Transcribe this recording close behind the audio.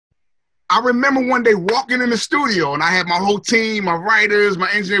I remember one day walking in the studio, and I had my whole team, my writers,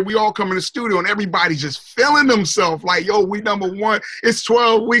 my engineer, we all come in the studio, and everybody just feeling themselves like, yo, we #1. It's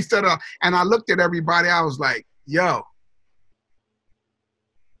 12 weeks. And I looked at everybody. I was like, yo,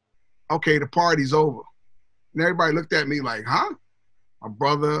 okay, the party's over. And everybody looked at me like, huh? My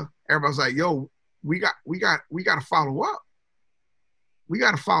brother, everybody's like, yo, we got to follow up. We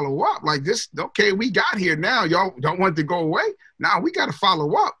got to follow up. Like this, okay, we got here now. Y'all don't want it to go away. Now we got to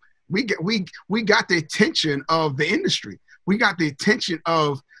follow up. We got the attention of the industry. We got the attention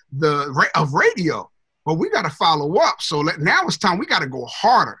of radio, but we got to follow up. So now it's time. We got to go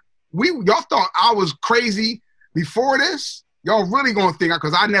harder. Y'all thought I was crazy before this. Y'all really gonna think,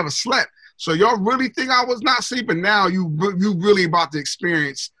 because I never slept. So y'all really think I was not sleeping. Now you really about to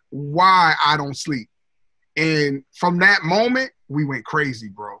experience why I don't sleep. And from that moment, we went crazy,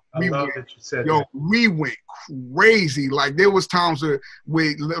 bro. I love that you said that. We went crazy. Like there was times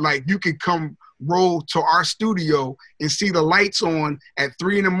where like you could come roll to our studio and see the lights on at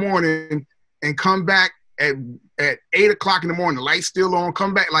 3 in the morning and come back at 8 o'clock in the morning. The lights still on,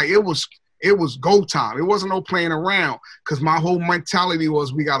 come back. Like it was go time. It wasn't no playing around, because my whole mentality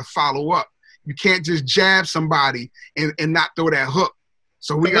was we got to follow up. You can't just jab somebody and not throw that hook.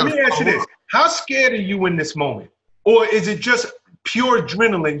 So let me ask you this. How scared are you in this moment? Or is it just pure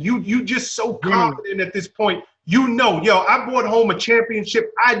adrenaline? You just so confident at this point. You know, yo, I brought home a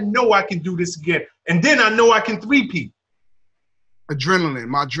championship. I know I can do this again. And then I know I can three-peat. Adrenaline.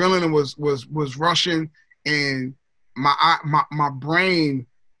 My adrenaline was rushing, and my brain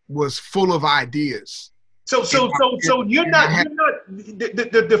was full of ideas. So you're not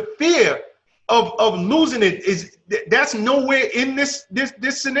the fear of losing it that's nowhere in this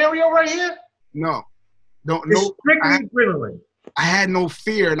scenario right here? No. It's strictly adrenaline. I had no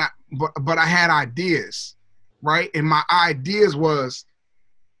fear, but I had ideas, right? And my ideas was,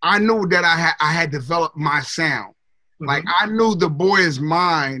 I knew that I had developed my sound. Mm-hmm. Like I knew the boy's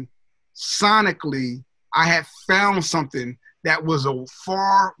mind sonically. I had found something that was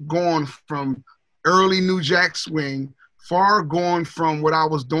far gone from early New Jack Swing, far gone from what I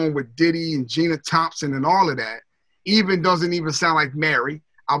was doing with Diddy and Gina Thompson and all of that. Doesn't even sound like Mary.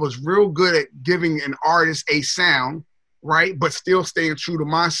 I was real good at giving an artist a sound, right? But still staying true to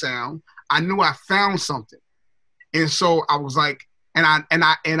my sound. I knew I found something. And so I was like, and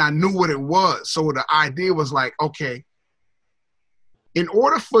I knew what it was. So the idea was like, okay, in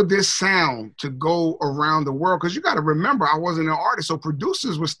order for this sound to go around the world, because you got to remember, I wasn't an artist, so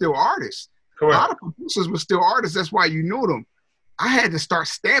producers were still artists. Correct. A lot of producers were still artists. That's why you knew them. I had to start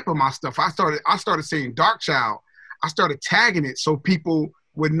stamping my stuff. I started saying Darkchild. I started tagging it so people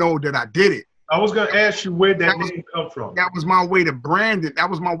would know that I did it. I was gonna ask you where that name come from. That was my way to brand it. That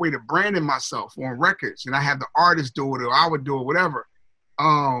was my way to branding myself on records, and I had the artist do it, or I would do it, whatever.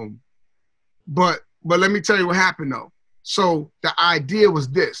 But let me tell you what happened though. So the idea was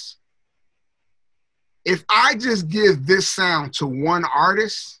this: if I just give this sound to one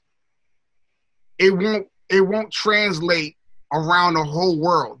artist, it won't translate around the whole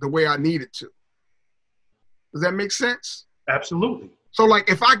world the way I need it to. Does that make sense? Absolutely. So like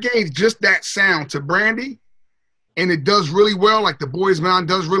if I gave just that sound to Brandy and it does really well, like the Boy's Mind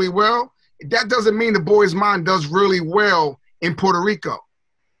does really well, that doesn't mean the Boy's Mind does really well in Puerto Rico.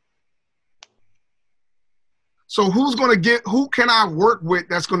 So who can I work with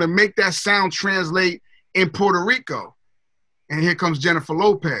that's gonna make that sound translate in Puerto Rico? And here comes Jennifer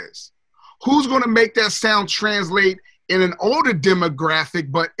Lopez. Who's gonna make that sound translate in an older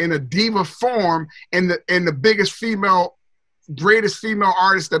demographic, but in a diva form, and the biggest greatest female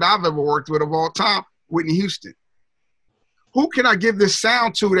artist that I've ever worked with of all time, Whitney Houston? Who can I give this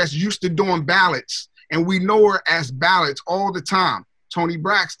sound to that's used to doing ballads, and we know her as ballads all the time? Toni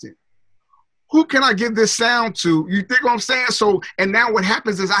Braxton. Who can I give this sound to? You think what I'm saying? So, and now what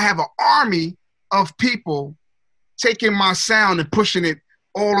happens is I have an army of people taking my sound and pushing it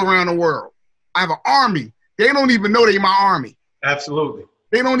all around the world. I have an army. They don't even know they're my army. Absolutely.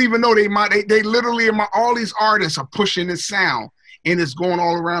 They don't even know they literally, all these artists are pushing this sound, and it's going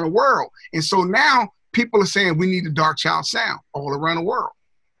all around the world. And so now people are saying we need a Darkchild sound all around the world.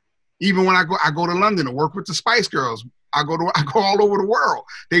 Even when I go to London to work with the Spice Girls, I go all over the world.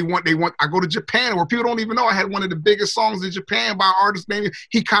 I go to Japan, where people don't even know I had one of the biggest songs in Japan by an artist named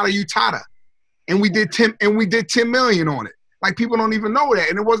Hikari Utada. And we did 10 million on it. Like, people don't even know that.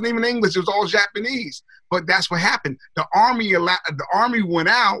 And it wasn't even English, it was all Japanese. But that's what happened. The army went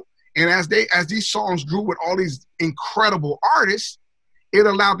out, and as these songs grew with all these incredible artists, it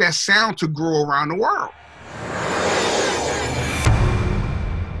allowed that sound to grow around the world.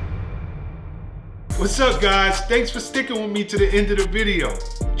 What's up, guys? Thanks for sticking with me to the end of the video.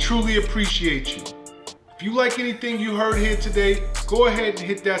 Truly appreciate you. If you like anything you heard here today, go ahead and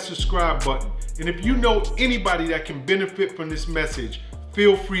hit that subscribe button. And if you know anybody that can benefit from this message,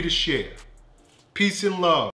 feel free to share. Peace and love.